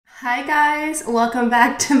Hi guys, welcome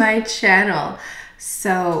back to my channel.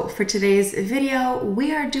 So for today's video,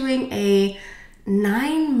 we are doing a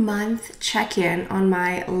 9-month check-in on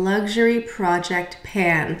my luxury project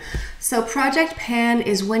pan. So project pan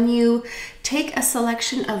is when you take a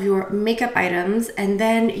selection of your makeup items and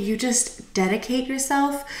then you just dedicate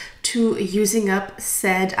yourself to using up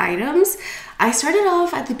said items. I started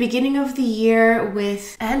off at the beginning of the year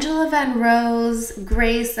with Angela Van Rose,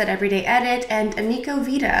 Grace at Everyday Edit, and Amico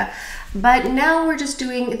Vita. But now we're just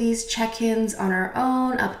doing these check-ins on our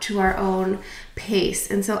own, up to our own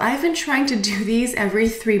pace. And so I've been trying to do these every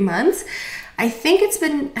 3 months. I think it's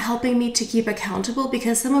been helping me to keep accountable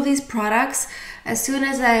because some of these products, as soon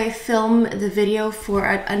as I film the video for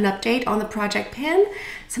an update on the project pan,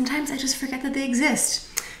 sometimes I just forget that they exist.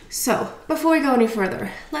 So before we go any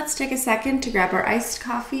further, let's take a second to grab our iced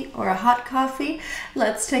coffee or a hot coffee.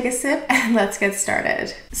 Let's take a sip and let's get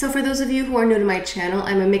started. So for those of you who are new to my channel,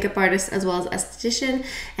 I'm a makeup artist as well as esthetician,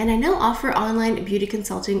 and I now offer online beauty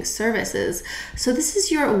consulting services. So this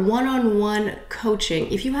is your one-on-one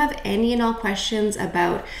coaching. If you have any and all questions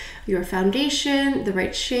about your foundation, the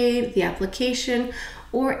right shade, the application,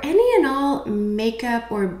 or any and all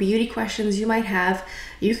makeup or beauty questions you might have,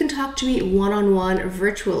 you can talk to me one-on-one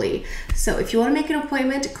virtually. So if you want to make an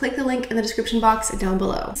appointment, click the link in the description box down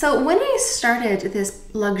below. So when I started this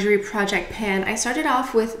luxury project pan, I started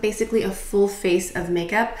off with basically a full face of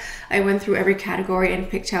makeup. I went through every category and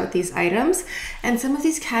picked out these items. And some of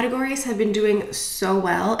these categories have been doing so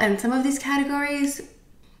well, and some of these categories,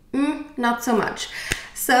 not so much.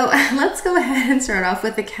 So let's go ahead and start off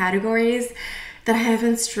with the categories that I have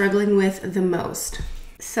been struggling with the most.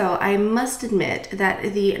 So I must admit that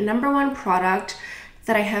the number one product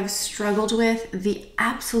that I have struggled with the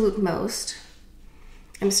absolute most,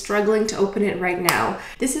 I'm struggling to open it right now.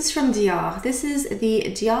 This is from Dior. This is the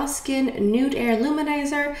Diorskin Nude Air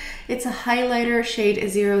Luminizer. It's a highlighter shade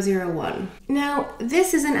 001. Now,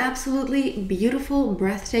 this is an absolutely beautiful,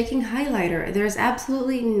 breathtaking highlighter. There's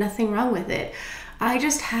absolutely nothing wrong with it. I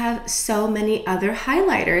just have so many other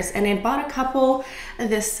highlighters, and I bought a couple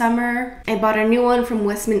this summer. I bought a new one from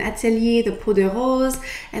Westman Atelier, the Peau de Rose,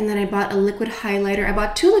 and then I bought a liquid highlighter. I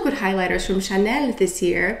bought 2 liquid highlighters from Chanel this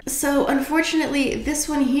year. So unfortunately, this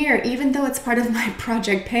one here, even though it's part of my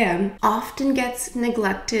project pan, often gets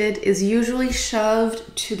neglected, is usually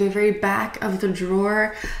shoved to the very back of the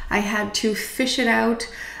drawer. I had to fish it out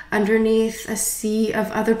underneath a sea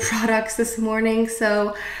of other products this morning.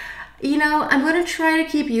 So you know, I'm going to try to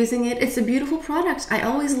keep using it. It's a beautiful product. I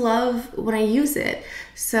always love when I use it.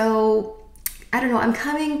 So, I don't know, I'm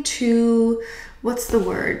coming to, what's the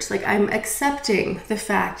word? Like, I'm accepting the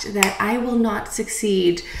fact that I will not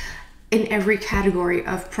succeed in every category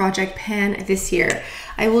of project pan this year.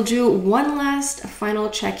 I will do one last final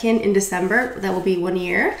check-in in December. That will be 1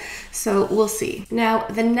 year. So, we'll see. Now,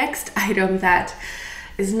 the next item that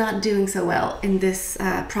is not doing so well in this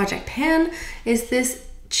project pan is this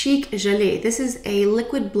Cheek Gelée. This is a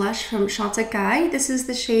liquid blush from Chantecaille. This is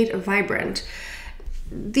the shade Vibrant.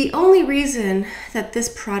 The only reason that this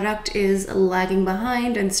product is lagging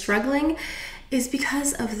behind and struggling is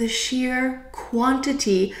because of the sheer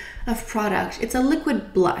quantity of product. It's a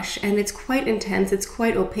liquid blush and it's quite intense, it's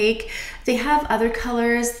quite opaque. They have other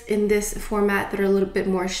colors in this format that are a little bit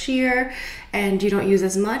more sheer and you don't use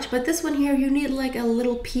as much, but this one here, you need like a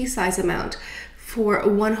little pea-size amount for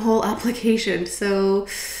one whole application. So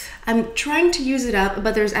I'm trying to use it up,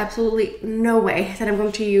 but there's absolutely no way that I'm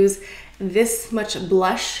going to use this much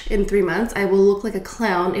blush in 3 months. I will look like a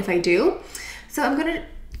clown if I do. So I'm gonna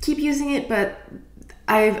keep using it, but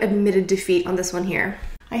I've admitted defeat on this one here.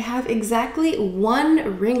 I have exactly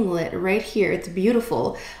 1 ringlet right here. It's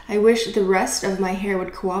beautiful. I wish the rest of my hair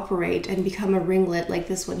would cooperate and become a ringlet like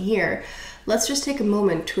this one here. Let's just take a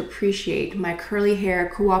moment to appreciate my curly hair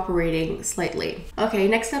cooperating slightly. Okay,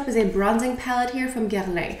 next up is a bronzing palette here from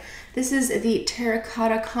Guerlain. This is the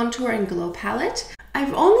Terracotta Contour and Glow palette.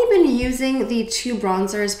 I've only been using the 2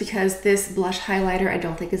 bronzers because this blush highlighter I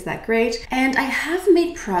don't think is that great, and I have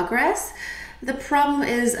made progress. The problem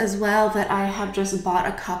is as well that I have just bought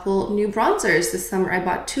a couple new bronzers this summer. I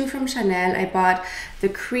bought 2 from Chanel. I bought the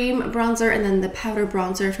cream bronzer and then the powder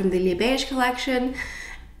bronzer from the Les Beige collection.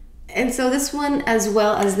 And so this one, as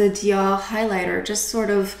well as the Dior highlighter, just sort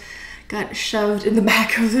of got shoved in the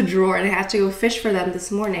back of the drawer and I had to go fish for them this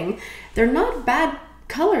morning. They're not bad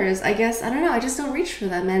colors, I guess. I don't know, I just don't reach for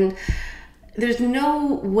them. And there's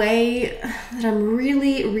no way that I'm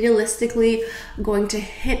really realistically going to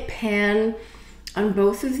hit pan on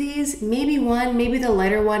both of these. Maybe one, maybe the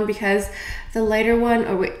lighter one, because the lighter one,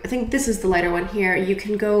 oh wait, I think this is the lighter one here. You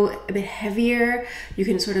can go a bit heavier. You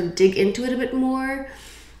can sort of dig into it a bit more.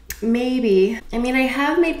 maybe, I mean, I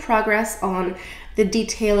have made progress on the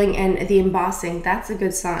detailing and the embossing. That's a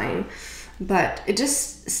good sign. But it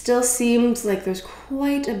just still seems like there's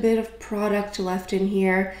quite a bit of product left in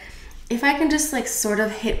here. If I can just like sort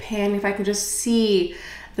of hit pan, if I can just see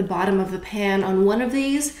the bottom of the pan on one of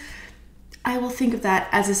these, I will think of that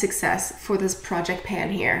as a success for this project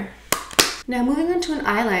pan here. Now moving on to an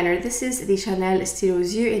eyeliner, this is the Chanel Stylo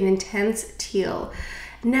Yeux in Intense Teal.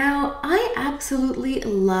 Now, I absolutely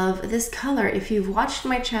love this color. If you've watched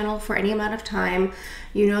my channel for any amount of time,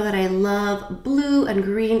 you know that I love blue and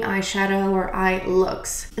green eyeshadow or eye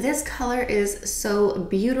looks. This color is so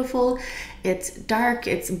beautiful. It's dark,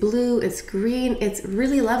 it's blue, it's green, it's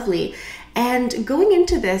really lovely. And going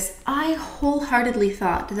into this, I wholeheartedly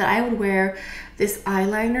thought that I would wear this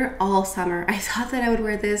eyeliner all summer. I thought that I would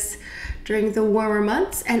wear this during the warmer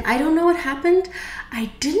months, and I don't know what happened.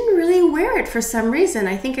 I didn't really wear it for some reason.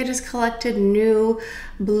 I think I just collected new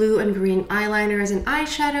blue and green eyeliners and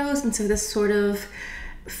eyeshadows, and so this sort of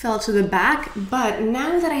fell to the back. But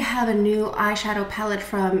now that I have a new eyeshadow palette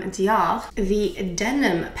from Dior, the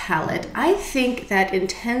Denim palette, I think that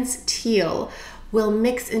Intense Teal will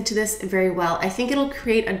mix into this very well. I think it'll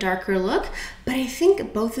create a darker look, but I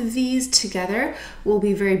think both of these together will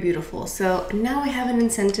be very beautiful. So now I have an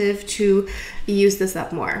incentive to use this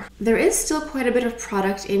up more. There is still quite a bit of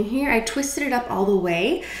product in here. I twisted it up all the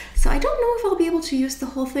way, so I don't know if I'll be able to use the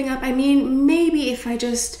whole thing up. I mean, maybe if I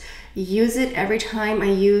just use it every time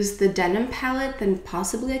I use the Denim palette, then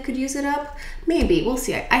possibly I could use it up. Maybe, we'll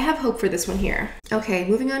see. I have hope for this one here. Okay,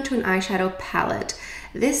 moving on to an eyeshadow palette.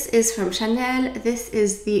 This is from Chanel. This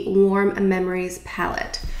is the Warm Memories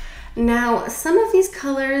palette. Now, some of these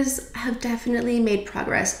colors have definitely made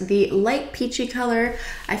progress. The light peachy color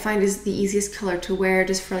I find is the easiest color to wear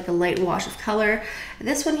just for like a light wash of color.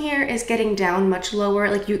 This one here is getting down much lower.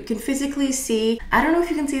 Like you can physically see, I don't know if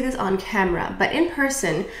you can see this on camera, but in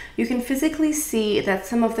person, you can physically see that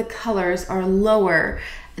some of the colors are lower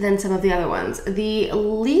than some of the other ones. The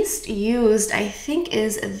least used, I think,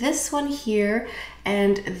 is this one here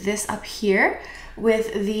and this up here,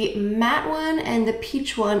 with the matte one and the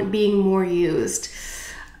peach one being more used.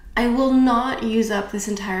 I will not use up this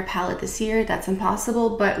entire palette this year, that's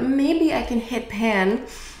impossible, but maybe I can hit pan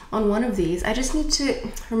on one of these. I just need to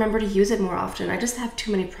remember to use it more often. I just have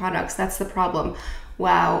too many products, that's the problem.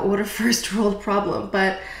 Wow, what a first world problem.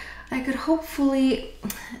 But I could hopefully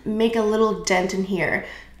make a little dent in here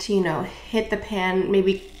to, you know, hit the pan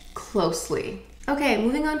maybe closely. Okay,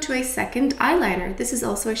 moving on to a second eyeliner. This is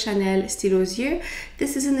also a Chanel Stylo Yeux.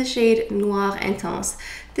 This is in the shade Noir Intense.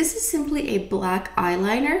 This is simply a black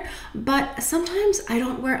eyeliner, but sometimes I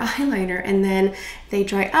don't wear eyeliner and then they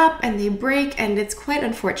dry up and they break and it's quite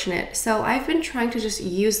unfortunate. So I've been trying to just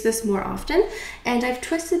use this more often, and I've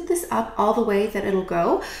twisted this up all the way that it'll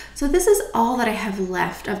go. So this is all that I have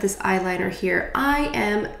left of this eyeliner here. I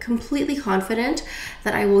am completely confident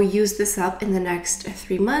that I will use this up in the next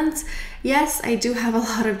 3 months. Yes, I do have a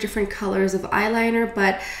lot of different colors of eyeliner,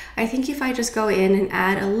 but I think if I just go in and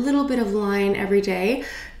add a little bit of line every day,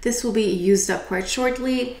 this will be used up quite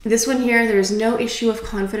shortly. This one here, there's no issue of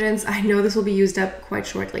confidence. I know this will be used up quite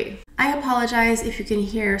shortly. I apologize if you can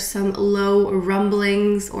hear some low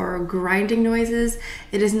rumblings or grinding noises.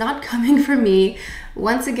 It is not coming from me.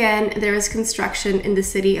 Once again, there is construction in the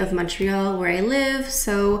city of Montreal where I live,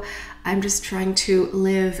 so I'm just trying to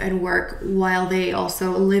live and work while they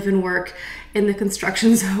also live and work in the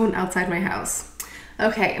construction zone outside my house.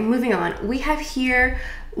 Okay, moving on. We have here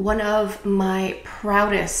one of my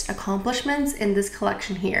proudest accomplishments in this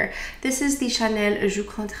collection here. This is the Chanel Joues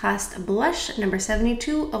Contrast Blush number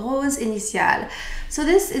 72, Rose Initiale. So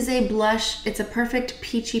this is a blush. It's a perfect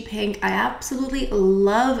peachy pink. I absolutely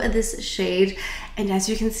love this shade. And as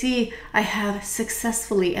you can see, I have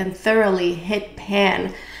successfully and thoroughly hit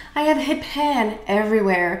pan. I have hit pan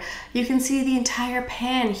everywhere. You can see the entire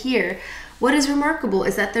pan here. What is remarkable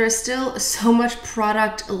is that there is still so much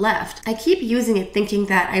product left. I keep using it thinking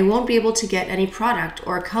that I won't be able to get any product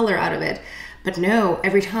or color out of it. But no,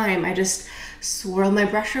 every time I just swirl my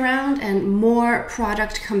brush around and more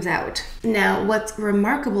product comes out. Now, what's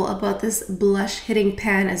remarkable about this blush hitting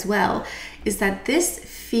pan as well is that this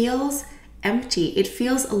feels empty. It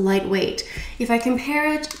feels lightweight. If I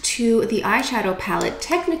compare it to the eyeshadow palette,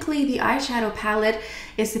 technically the eyeshadow palette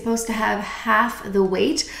is supposed to have half the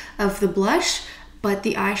weight of the blush, but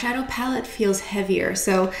the eyeshadow palette feels heavier.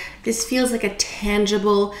 So this feels like a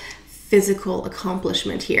tangible, physical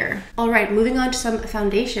accomplishment here. All right, moving on to some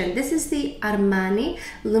foundation. This is the Armani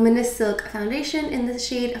Luminous Silk Foundation in the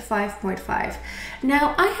shade 5.5.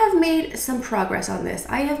 Now, I have made some progress on this.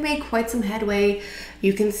 I have made quite some headway.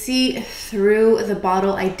 You can see through the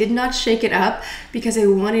bottle. I did not shake it up because I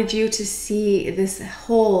wanted you to see this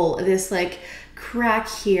hole, this like crack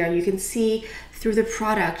here. You can see through the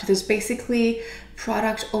product. There's basically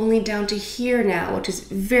product only down to here now, which is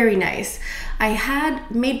very nice. I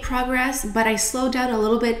had made progress, but I slowed down a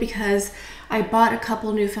little bit because I bought a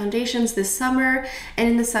couple new foundations this summer, and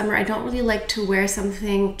in the summer I don't really like to wear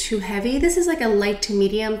something too heavy. This is like a light to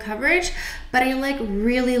medium coverage, but I like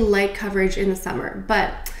really light coverage in the summer.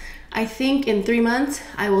 But I think in 3 months,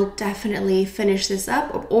 I will definitely finish this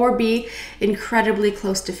up or be incredibly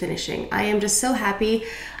close to finishing. I am just so happy.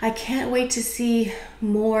 I can't wait to see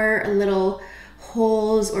more little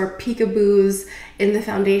holes or peekaboos in the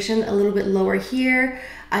foundation a little bit lower here.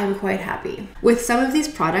 I'm quite happy. With some of these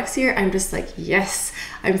products here, I'm just like, yes,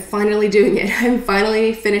 I'm finally doing it. I'm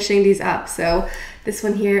finally finishing these up. So this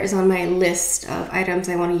one here is on my list of items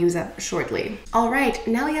I want to use up shortly. All right,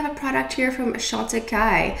 now we have a product here from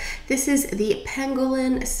Chantecaille. This is the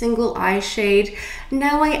Pangolin Single Eye Shade.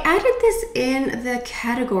 Now I added this in the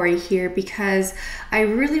category here because I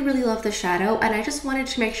really love the shadow, and I just wanted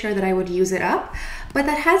to make sure that I would use it up, but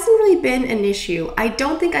that hasn't really been an issue. I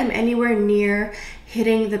don't think I'm anywhere near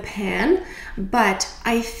hitting the pan, but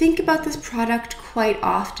I think about this product quite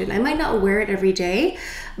often. I might not wear it every day,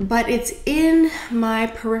 but it's in my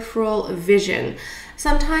peripheral vision.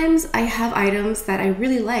 Sometimes I have items that I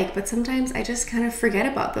really like, but sometimes I just kind of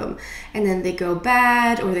forget about them and then they go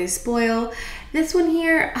bad or they spoil. This one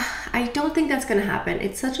here, I don't think that's gonna happen.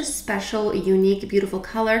 It's such a special, unique, beautiful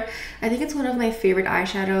color. I think it's one of my favorite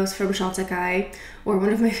eyeshadows from Chantecaille, or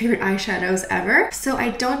one of my favorite eyeshadows ever. So I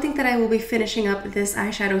don't think that I will be finishing up this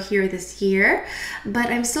eyeshadow here this year, but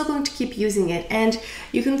I'm still going to keep using it. And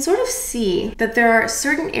you can sort of see that there are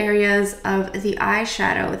certain areas of the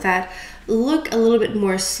eyeshadow that look a little bit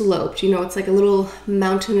more sloped. You know, it's like a little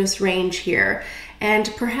mountainous range here.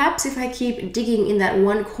 And perhaps if I keep digging in that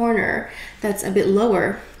one corner that's a bit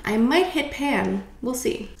lower, I might hit pan. We'll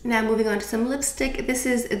see. Now moving on to some lipstick. This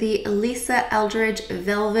is the Eldridge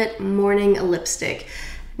Velvet Morning Lipstick.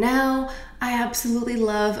 Now, I absolutely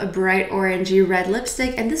love a bright orangey red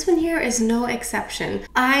lipstick, and this one here is no exception.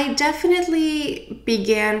 I definitely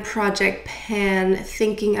began Project Pan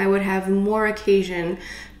thinking I would have more occasion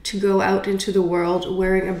to go out into the world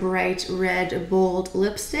wearing a bright red, bold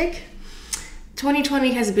lipstick.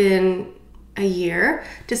 2020 has been a year,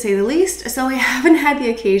 to say the least, so I haven't had the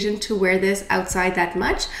occasion to wear this outside that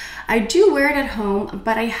much. I do wear it at home,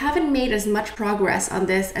 but I haven't made as much progress on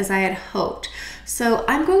this as I had hoped. So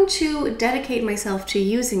I'm going to dedicate myself to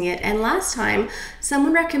using it, and last time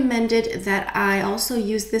someone recommended that I also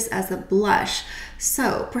use this as a blush.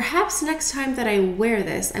 So perhaps next time that I wear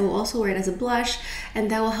this, I will also wear it as a blush, and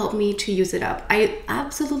that will help me to use it up. I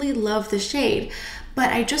absolutely love the shade,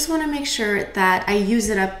 but I just want to make sure that I use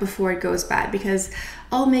it up before it goes bad, because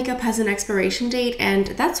all makeup has an expiration date, and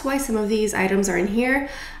that's why some of these items are in here.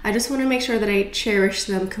 I just want to make sure that I cherish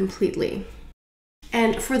them completely.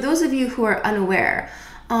 And for those of you who are unaware,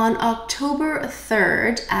 on October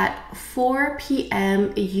 3rd at 4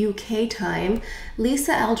 p.m. UK time,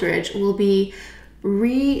 Eldridge will be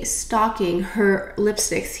restocking her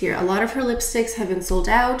lipsticks here. A lot of her lipsticks have been sold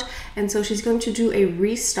out, and so she's going to do a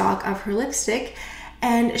restock of her lipstick.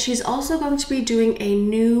 And she's also going to be doing a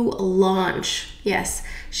new launch. Yes,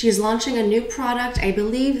 she's launching a new product. I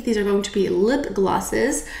believe these are going to be lip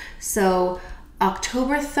glosses. So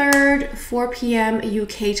October 3rd, 4 p.m.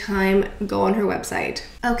 UK time, go on her website.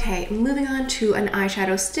 Okay, moving on to an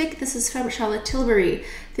eyeshadow stick. This is from Charlotte Tilbury.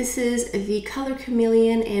 This is the color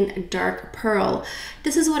Chameleon in Dark Pearl.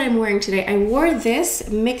 This is what I'm wearing today. I wore this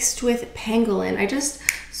mixed with Pangolin. I just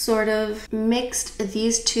sort of mixed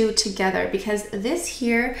these two together because this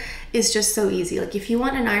here is just so easy. Like if you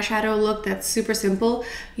want an eyeshadow look that's super simple,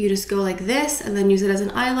 you just go like this and then use it as an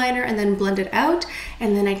eyeliner and then blend it out.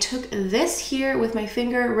 And then I took this here with my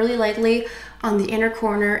finger really lightly on the inner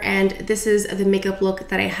corner, and this is the makeup look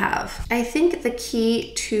that I have. I think the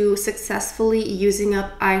key to successfully using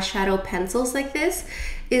up eyeshadow pencils like this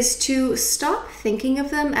is to stop thinking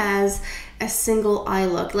of them as a single eye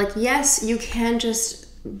look. Like, yes, you can just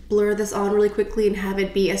blur this on really quickly and have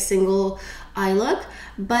it be a single eye look,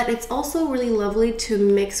 but it's also really lovely to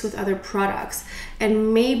mix with other products,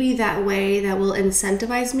 and maybe that way that will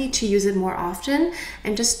incentivize me to use it more often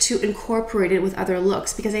and just to incorporate it with other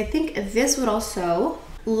looks, because I think this would also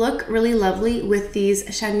look really lovely with these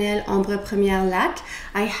Chanel Ombre Première Lac.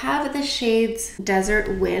 I have the shades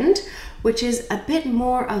Desert Wind, which is a bit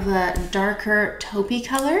more of a darker taupey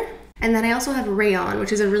color. And then I also have Rayon,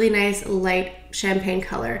 which is a really nice light champagne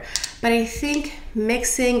color. But I think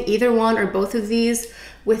mixing either one or both of these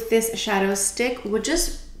with this shadow stick would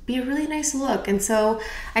just be a really nice look. And so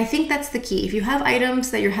I think that's the key. If you have items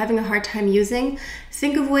that you're having a hard time using,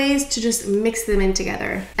 think of ways to just mix them in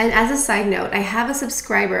together. And as a side note, I have a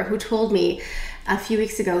subscriber who told me a few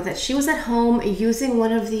weeks ago that she was at home using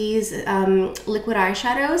one of these liquid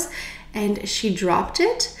eyeshadows and she dropped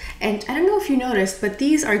it. And I don't know if you noticed, but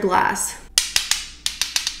these are glass.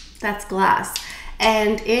 That's glass.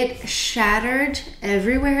 And it shattered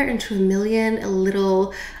everywhere into a million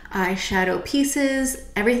little eyeshadow pieces.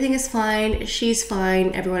 Everything is fine, she's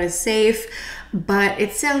fine, everyone is safe, but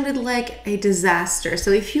it sounded like a disaster.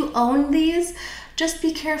 So if you own these, just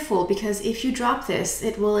be careful, because if you drop this,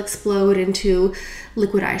 it will explode into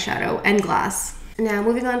liquid eyeshadow and glass. Now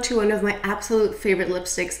moving on to one of my absolute favorite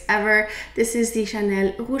lipsticks ever. This is the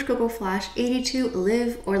Chanel Rouge Coco Flash 82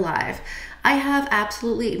 Live or Live. I have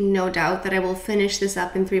absolutely no doubt that I will finish this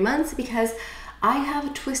up in 3 months because I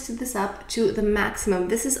have twisted this up to the maximum.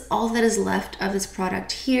 This is all that is left of this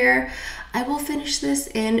product here. I will finish this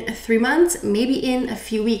in 3 months, maybe in a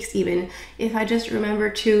few weeks even, if I just remember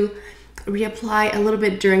to reapply a little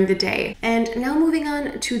bit during the day. And now moving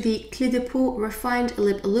on to the Clé de Peau Refined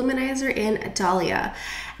Lip Luminizer in Dahlia.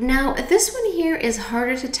 Now this one here is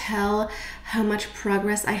harder to tell how much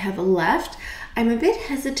progress I have left. I'm a bit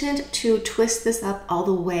hesitant to twist this up all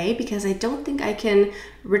the way because I don't think I can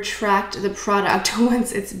retract the product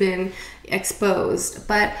once it's been exposed.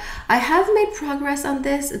 But I have made progress on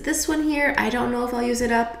this. This one here, I don't know if I'll use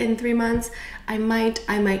it up in 3 months. I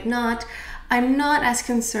might not. I'm not as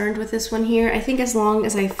concerned with this one here. I think as long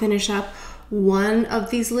as I finish up one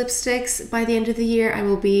of these lipsticks by the end of the year, I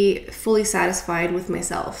will be fully satisfied with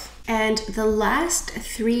myself. And the last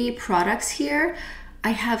 3 products here, I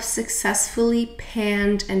have successfully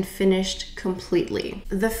panned and finished completely.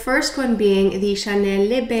 The first one being the Chanel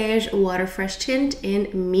Le Beige Water Fresh Tint in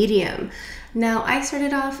medium. Now I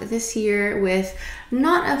started off this year with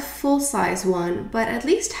not a full-size one, but at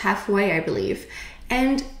least halfway, I believe.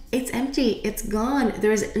 And it's empty, it's gone.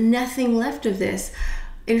 There's nothing left of this.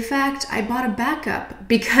 In fact, I bought a backup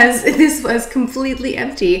because this was completely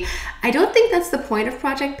empty. I don't think that's the point of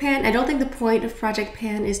Project Pan. I don't think the point of Project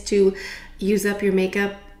Pan is to use up your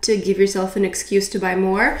makeup to give yourself an excuse to buy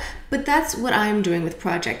more, but that's what I'm doing with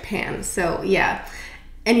Project Pan. So yeah,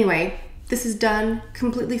 anyway, this is done,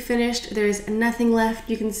 completely finished. There's nothing left.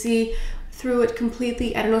 You can see through it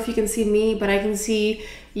completely. I don't know if you can see me, but I can see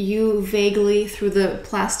you vaguely through the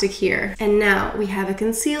plastic here. And now we have a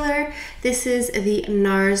concealer. This is the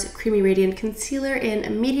NARS Creamy Radiant Concealer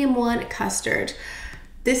in Medium 1 Custard.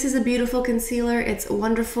 This is a beautiful concealer. It's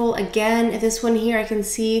wonderful. Again, this one here, I can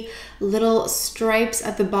see little stripes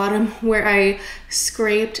at the bottom where I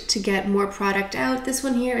scraped to get more product out. This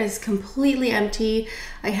one here is completely empty.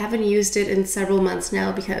 I haven't used it in several months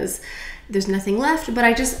now because there's nothing left, but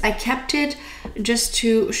I kept it just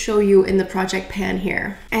to show you in the Project Pan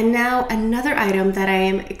here. And now another item that I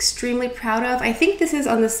am extremely proud of. I think this is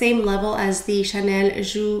on the same level as the Chanel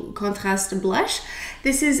Joues Contrast Blush.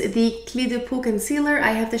 This is the Clé de Peau Concealer.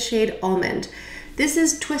 I have the shade Almond. This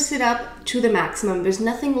is twisted up to the maximum. There's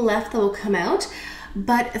nothing left that will come out,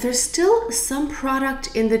 but there's still some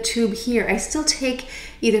product in the tube here. I still take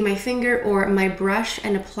either my finger or my brush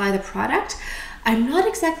and apply the product. I'm not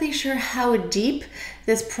exactly sure how deep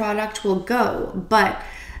this product will go, but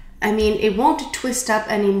I mean, it won't twist up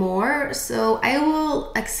anymore, so I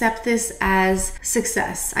will accept this as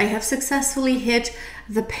success. I have successfully hit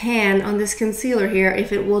the pan on this concealer here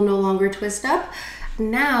if it will no longer twist up.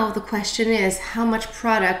 Now the question is, how much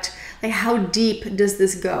product, like how deep does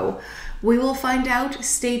this go? We will find out.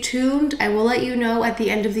 Stay tuned. I will let you know at the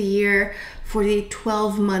end of the year for the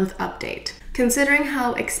 12-month update. Considering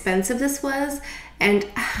how expensive this was and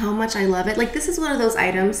how much I love it, like this is one of those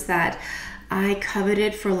items that I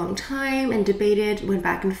coveted for a long time and debated, went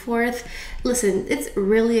back and forth. Listen, it's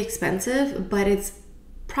really expensive, but it's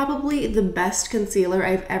probably the best concealer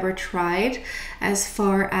I've ever tried as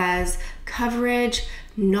far as coverage,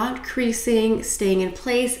 not creasing, staying in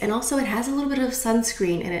place, and also it has a little bit of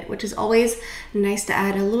sunscreen in it, which is always nice to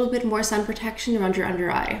add a little bit more sun protection around your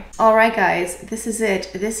under eye. All right, guys, this is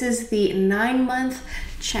it. This is the 9-month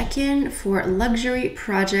check-in for luxury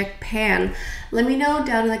project pan. Let me know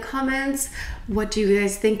down in the comments, what do you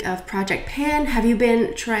guys think of Project Pan? Have you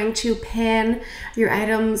been trying to pan your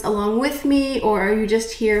items along with me, or are you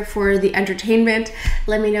just here for the entertainment?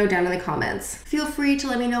 Let me know down in the comments. Feel free to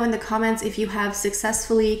let me know in the comments if you have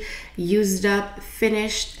successfully used up,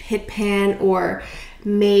 finished, hit pan, or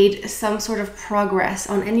made some sort of progress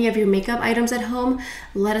on any of your makeup items at home.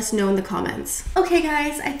 Let us know in the comments. Okay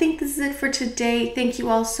guys, I think this is it for today. Thank you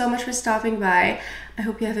all so much for stopping by. I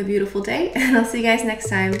hope you have a beautiful day, and I'll see you guys next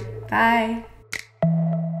time. Bye.